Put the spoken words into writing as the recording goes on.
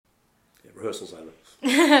Rehearsal's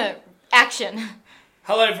over. Action.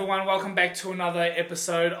 Hello everyone, welcome back to another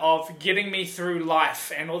episode of Getting Me Through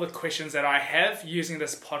Life and all the questions that I have, using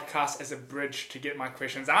this podcast as a bridge to get my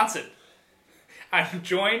questions answered. I'm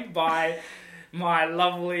joined by my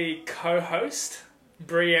lovely co-host,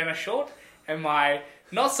 Brianna Short, and my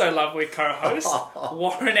not so lovely co-host,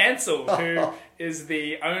 Warren Ansell, who is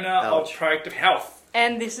the owner of Proactive Health.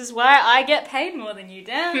 And this is why I get paid more than you,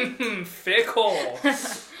 Dan. Fair call.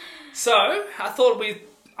 So, I thought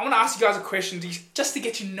I want to ask you guys a question just to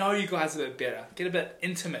get to know you guys a bit better. Get a bit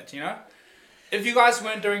intimate, you know? If you guys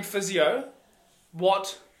weren't doing physio,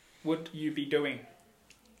 what would you be doing?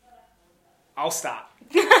 I'll start.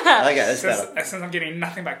 Okay, that's better. Since I'm getting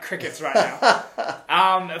nothing but crickets right now.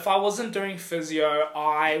 If I wasn't doing physio,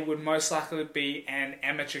 I would most likely be an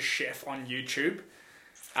amateur chef on YouTube.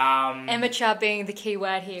 Amateur being the key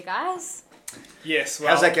word here, guys. Yes, well,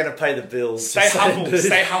 how's that going to pay the bills? Stay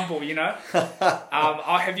humble, you know.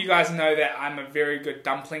 I'll have you guys know that I'm a very good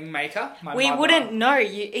dumpling maker. We wouldn't know.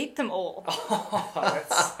 You eat them all.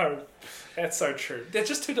 Oh, that's so true. They're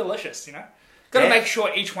just too delicious, you know. Got to make sure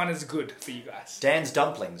each one is good for you guys. Dan's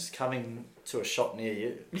Dumplings coming to a shop near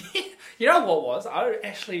you. You know what was?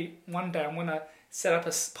 One day I'm gonna set up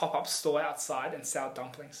a pop-up store outside and sell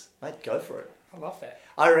dumplings. Mate, go for it. I love that.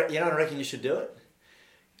 I reckon you should do it.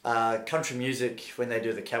 Country music, when they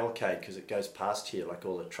do the cavalcade, because it goes past here, like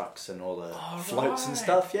all the trucks and all the floats and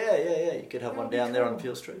stuff. Yeah. You could have one down there on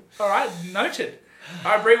Peel Street. All right, noted.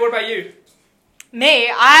 All right, Brie, what about you?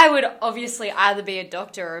 Me, I would obviously either be a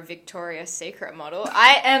doctor or a Victoria's Secret model.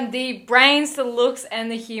 I am the brains, the looks,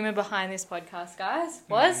 and the humour behind this podcast, guys.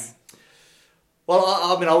 Well,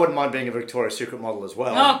 I mean, I wouldn't mind being a Victoria's Secret model as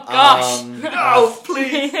well. Oh, gosh. No,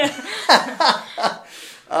 please.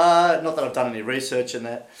 Not that I've done any research in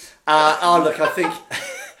that. Look, I think...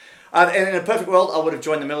 in a perfect world, I would have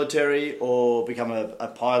joined the military or become a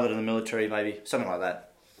pilot in the military, maybe. Something like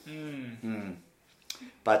that.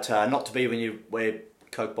 But not to be when you wear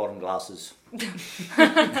Coke-bottom glasses.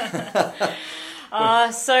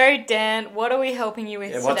 So, Dan, what are we helping you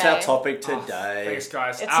with today? What's our topic today? Thanks,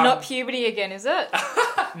 guys. It's not puberty again, is it?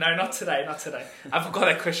 No, not today. I've got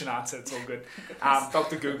that question answered. It's all good.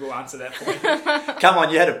 Dr. Google answered that for me. Come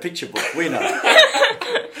on, you had a picture book. We know.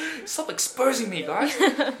 Stop exposing me, guys.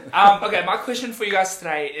 Okay, my question for you guys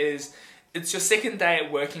today is, it's your second day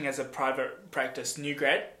at working as a private practice, new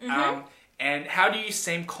grad. And how do you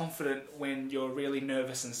seem confident when you're really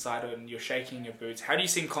nervous inside and you're shaking your boots? How do you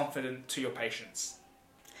seem confident to your patients?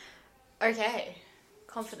 Okay,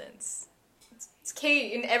 confidence. It's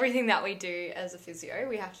key in everything that we do as a physio.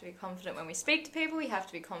 We have to be confident when we speak to people. We have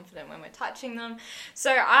to be confident when we're touching them.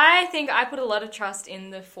 So I think I put a lot of trust in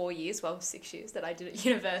the 6 years that I did at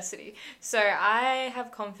university. So I have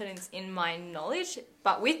confidence in my knowledge,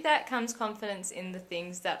 but with that comes confidence in the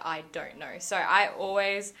things that I don't know. So I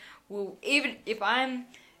always will, even if I'm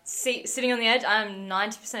sitting on the edge, I'm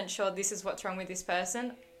 90% sure this is what's wrong with this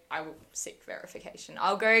person, I will seek verification.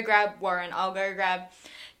 I'll go grab Warren, I'll go grab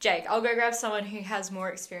Jake, I'll go grab someone who has more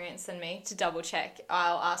experience than me to double check.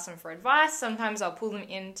 I'll ask them for advice. Sometimes I'll pull them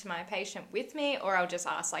into my patient with me, or I'll just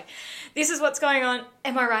ask, like, this is what's going on,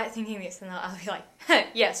 am I right thinking this? And I'll be like,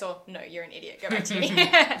 yes, or no, you're an idiot, go back to me.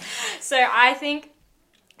 So I think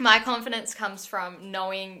my confidence comes from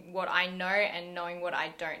knowing what I know and knowing what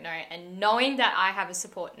I don't know, and knowing that I have a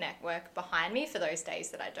support network behind me for those days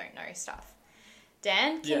that I don't know stuff.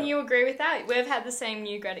 Dan, can you agree with that? We've had the same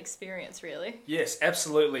new grad experience, really. Yes,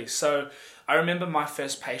 absolutely. So I remember my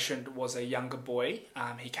first patient was a younger boy.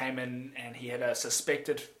 He came in and he had a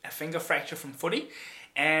suspected finger fracture from footy,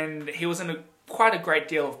 and he was in quite a great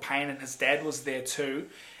deal of pain, and his dad was there too.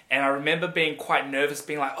 And I remember being quite nervous,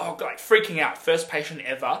 being like, freaking out, first patient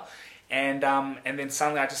ever. And then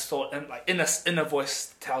suddenly I just thought, like, inner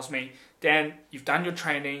voice tells me, Dan, you've done your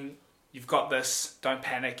training, you've got this, don't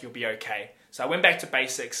panic, you'll be okay. So I went back to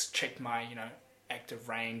basics, checked my, active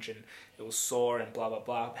range, and it was sore and blah, blah,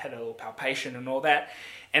 blah. Had a little palpation and all that.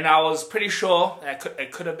 And I was pretty sure that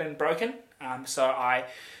it could have been broken. So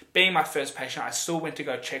being my first patient, I still went to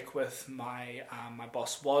go check with my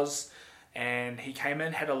boss was, and he came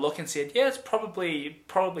in, had a look and said, yeah, it's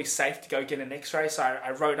probably safe to go get an x-ray. So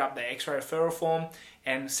I wrote up the x-ray referral form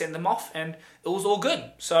and sent them off, and it was all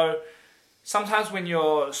good. So sometimes when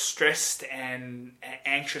you're stressed and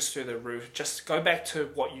anxious through the roof, just go back to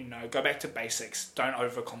what you know. Go back to basics. Don't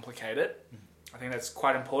overcomplicate it. I think that's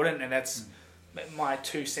quite important, and that's my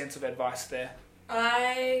 2 cents of advice there.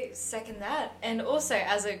 I second that. And also,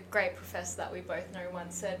 as a great professor that we both know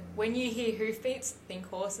once said, when you hear hoof beats, think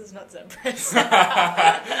horses, not zebras.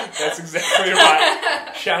 That's exactly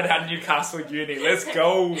right. Shout out Newcastle Uni. Let's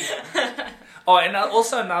go. Oh, and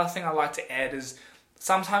also another thing I like to add is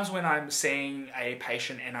sometimes when I'm seeing a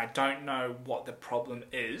patient and I don't know what the problem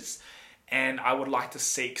is and I would like to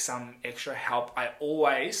seek some extra help, I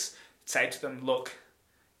always say to them, look,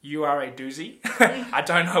 you are a doozy. I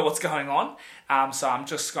don't know what's going on. So I'm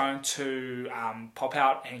just going to pop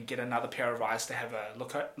out and get another pair of eyes to have a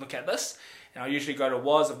look at this. And I'll usually go to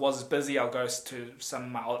Waz. If Waz is busy, I'll go to some of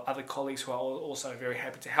my other colleagues who are also very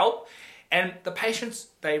happy to help. And the patients,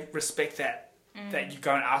 they respect that you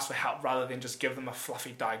go and ask for help rather than just give them a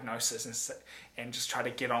fluffy diagnosis and just try to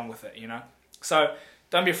get on with it, you know. So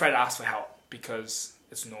don't be afraid to ask for help because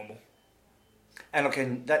it's normal. And look,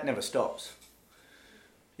 and that never stops.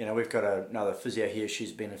 You know, we've got another physio here.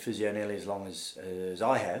 She's been a physio nearly as long as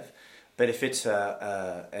I have. But if it's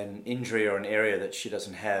an injury or an area that she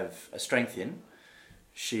doesn't have a strength in,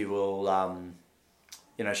 she will,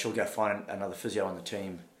 she'll go find another physio on the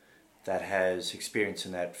team that has experience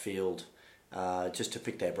in that field, just to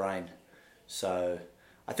pick their brain. So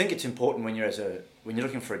I think it's important when you're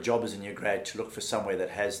looking for a job as a new grad to look for somewhere that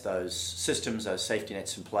has those systems, those safety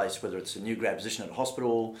nets in place, whether it's a new grad position at a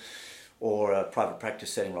hospital or a private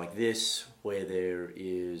practice setting like this, where there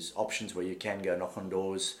is options where you can go knock on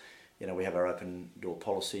doors. You know, we have our open door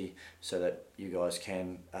policy so that you guys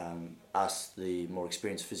can ask the more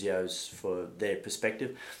experienced physios for their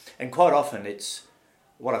perspective. And quite often it's,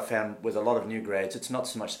 what I've found with a lot of new grads, it's not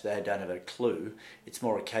so much that they don't have a clue, it's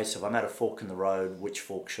more a case of I'm at a fork in the road, which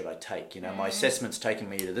fork should I take? You know, my assessment's taking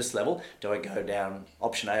me to this level, do I go down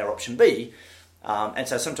option A or option B? And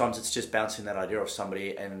so sometimes it's just bouncing that idea off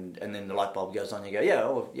somebody and then the light bulb goes on, you go, yeah,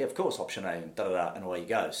 of course, option A, and da-da-da, and away you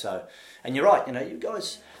go. So, and you're right, you know, you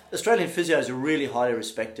guys, Australian physios are really highly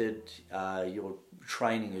respected. Your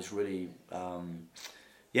training is really,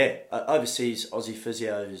 overseas Aussie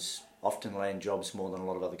physios often land jobs more than a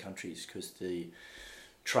lot of other countries because the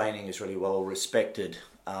training is really well respected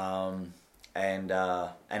and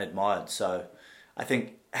admired. So I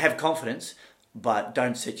think have confidence, but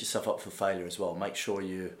don't set yourself up for failure as well. Make sure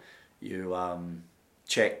you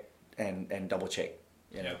check and double check,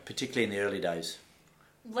 you know, particularly in the early days.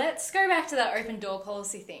 Let's go back to that open door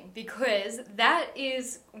policy thing because that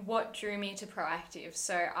is what drew me to Proactive.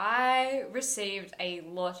 So I received a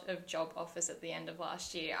lot of job offers at the end of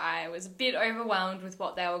last year. I was a bit overwhelmed with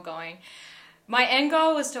what they were going. My end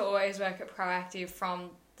goal was to always work at Proactive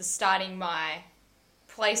from the starting my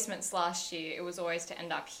placements last year. It was always to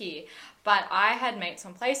end up here. But I had mates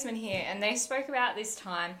on placement here and they spoke about this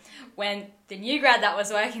time when the new grad that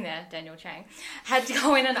was working there, Daniel Chang, had to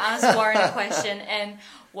go in and ask Warren a question and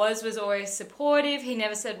was always supportive. He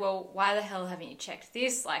never said, well, why the hell haven't you checked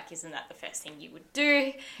this? Like, isn't that the first thing you would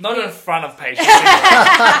do? Not in front of patients.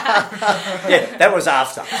 Yeah, that was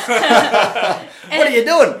after. What are you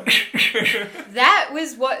doing? That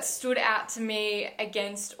was what stood out to me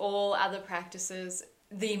against all other practices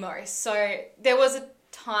the most. So there was a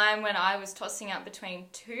time when I was tossing up between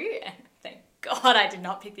two, and thank God I did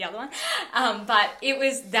not pick the other one, but it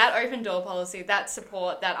was that open door policy, that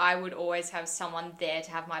support, that I would always have someone there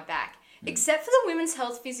to have my back. Except for the women's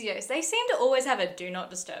health physios, they seem to always have a do not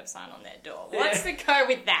disturb sign on their door. What's the go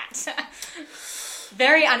with that?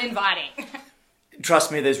 Very uninviting.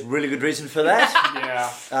 Trust me, there's really good reason for that.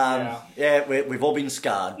 We've all been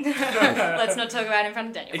scarred. Let's not talk about it in front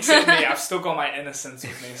of Daniel. Except me, I've still got my innocence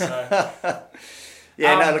with me, so...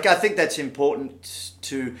 Look, I think that's important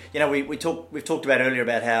to, you know, we've talked about earlier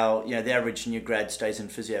about how, you know, the average new grad stays in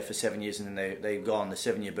physio for 7 years and then they go on the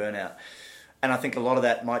 7-year burnout. And I think a lot of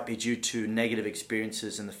that might be due to negative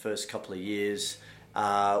experiences in the first couple of years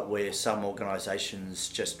where some organisations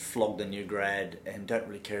just flog the new grad and don't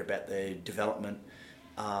really care about their development.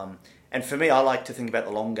 And for me, I like to think about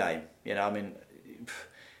the long game. You know, I mean...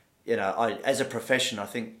 You know, as a profession, I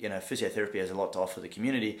think, you know, physiotherapy has a lot to offer the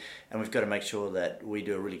community and we've got to make sure that we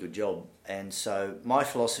do a really good job. And so my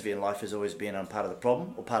philosophy in life has always been I'm part of the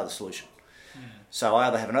problem or part of the solution. So I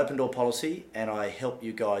either have an open door policy and I help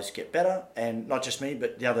you guys get better, and not just me,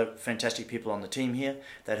 but the other fantastic people on the team here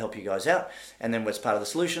that help you guys out. And then what's part of the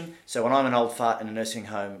solution? So when I'm an old fart in a nursing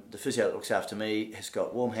home, the physio that looks after me has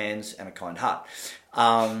got warm hands and a kind heart.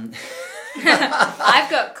 I've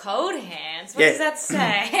got cold hands. What does that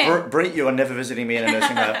say? Brent, you are never visiting me in a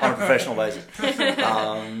nursing home on a professional basis.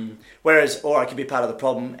 Or I could be part of the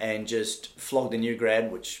problem and just flog the new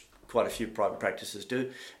grad, which quite a few private practices do,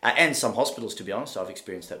 and some hospitals, to be honest. I've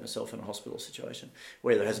experienced that myself in a hospital situation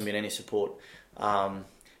where there hasn't been any support.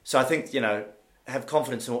 So I think, you know, have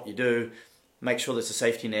confidence in what you do, make sure there's a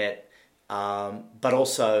safety net, but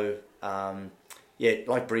also,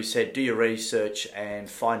 like Bree said, do your research and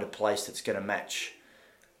find a place that's going to match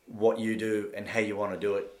what you do and how you want to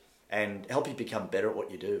do it, and help you become better at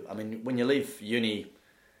what you do. I mean, when you leave uni,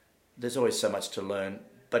 there's always so much to learn,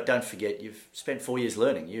 but don't forget you've spent 4 years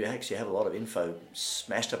learning. You actually have a lot of info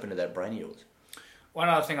smashed up into that brain of yours. One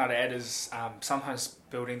other thing I'd add is sometimes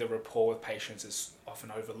building the rapport with patients is often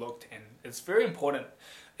overlooked, and it's very important.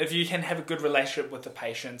 If you can have a good relationship with the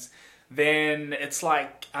patients, then it's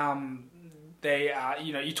like they are,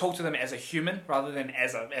 you talk to them as a human rather than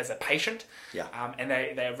as a patient. Yeah. And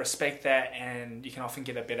they respect that, and you can often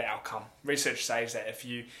get a better outcome. Research says that if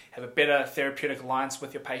you have a better therapeutic alliance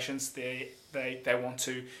with your patients, they want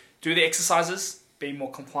to do the exercises, be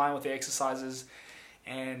more compliant with the exercises,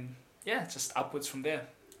 and just upwards from there.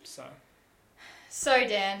 So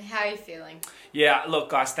Dan, how are you feeling? Yeah, look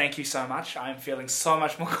guys, thank you so much. I'm feeling so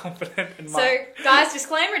much more confident in my... So guys,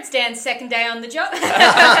 disclaimer, it's Dan's second day on the job.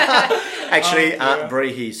 Actually,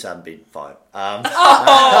 Bree, he's been fired. Alrighty.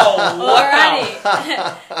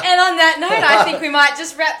 And on that note, I think we might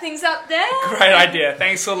just wrap things up there. Great idea.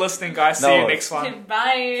 Thanks for listening, guys. See you next one.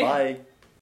 Bye. Bye.